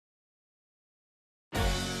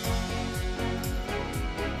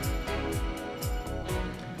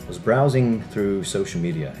was browsing through social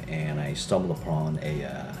media and I stumbled upon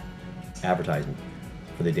a advertisement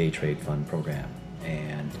for the day trade fund program,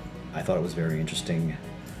 and I thought it was very interesting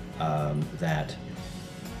that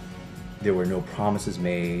there were no promises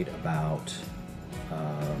made about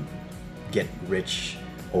get rich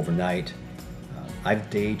overnight. I've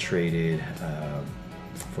day traded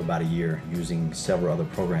for about a year using several other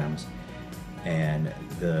programs, and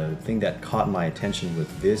the thing that caught my attention with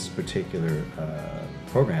this particular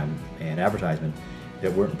program and advertisement,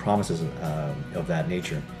 there weren't promises of that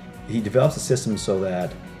nature. He develops a system so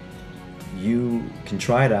that you can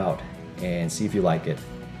try it out and see if you like it,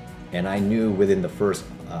 and I knew within the first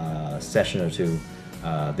session or two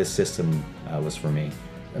this system was for me.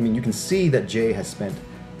 I mean, you can see that Jay has spent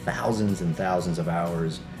thousands and thousands of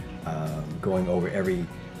hours going over every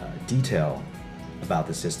detail about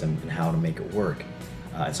the system and how to make it work.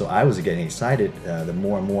 And so I was getting excited the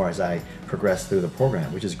more and more as I progressed through the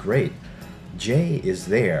program, which is great. Jay is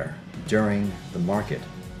there during the market.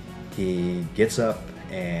 He gets up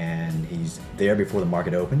and he's there before the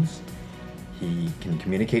market opens. He can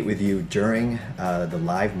communicate with you during the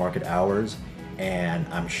live market hours, and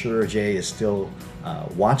I'm sure Jay is still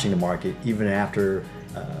watching the market even after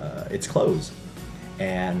it's closed.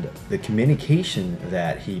 And the communication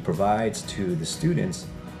that he provides to the students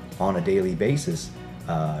on a daily basis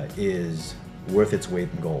is worth its weight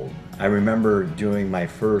in gold. I remember doing my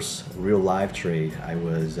first real live trade, I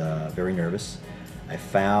was very nervous. I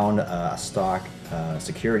found a stock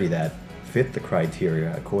security that fit the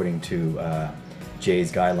criteria according to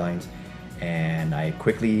Jay's guidelines, and I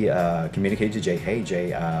quickly communicated to Jay, hey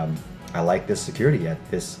Jay, I like this security at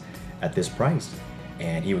this price.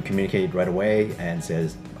 And he would communicate right away and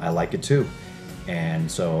says, I like it too. And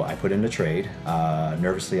so I put in the trade.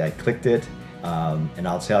 Nervously, I clicked it. And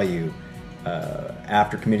I'll tell you,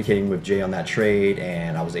 after communicating with Jay on that trade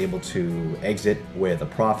and I was able to exit with a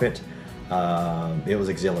profit, it was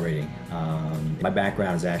exhilarating. My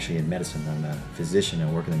background is actually in medicine. I'm a physician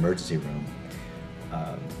and work in the emergency room.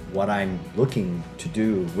 What I'm looking to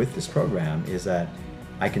do with this program is that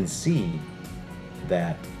I can see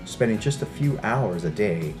that spending just a few hours a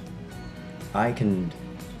day, I can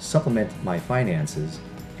supplement my finances,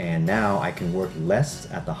 and now I can work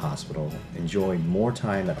less at the hospital, enjoy more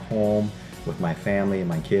time at home with my family and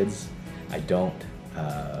my kids. I don't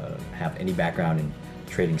have any background in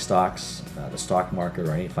trading stocks, the stock market,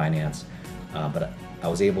 or any finance, but I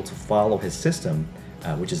was able to follow his system,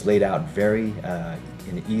 which is laid out very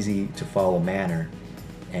in an easy to follow manner,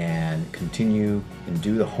 and continue and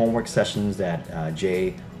do the homework sessions that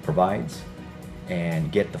Jay provides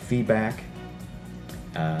and get the feedback,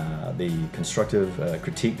 the constructive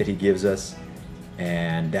critique that he gives us,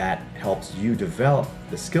 and that helps you develop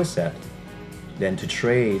the skill set then to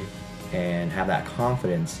trade and have that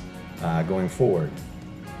confidence going forward.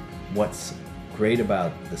 What's great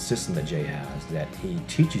about the system that Jay has is that he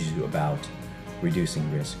teaches you about reducing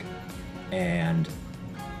risk and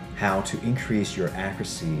how to increase your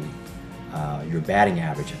accuracy, your batting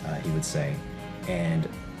average, he would say, and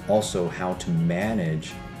also how to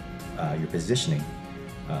manage your positioning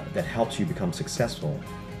that helps you become successful,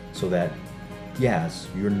 so that, yes,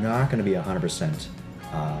 you're not going to be 100%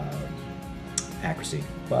 accuracy,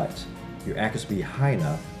 but your accuracy will be high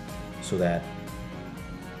enough so that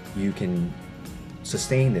you can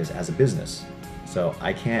sustain this as a business. So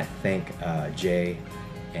I can't thank Jay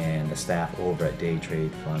and the staff over at Day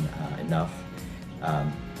Trade Fund enough.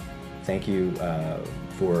 Thank you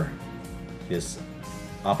for this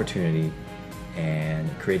opportunity and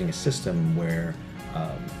creating a system where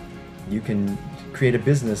you can create a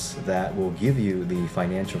business that will give you the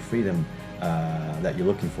financial freedom that you're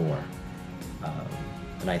looking for.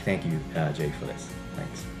 And I thank you, Jay, for this.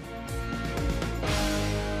 Thanks.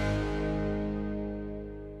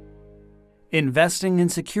 Investing in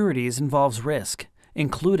securities involves risk,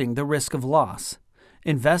 including the risk of loss.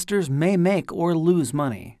 Investors may make or lose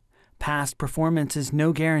money. Past performance is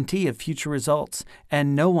no guarantee of future results,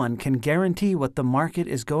 and no one can guarantee what the market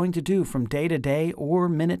is going to do from day to day or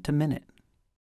minute to minute.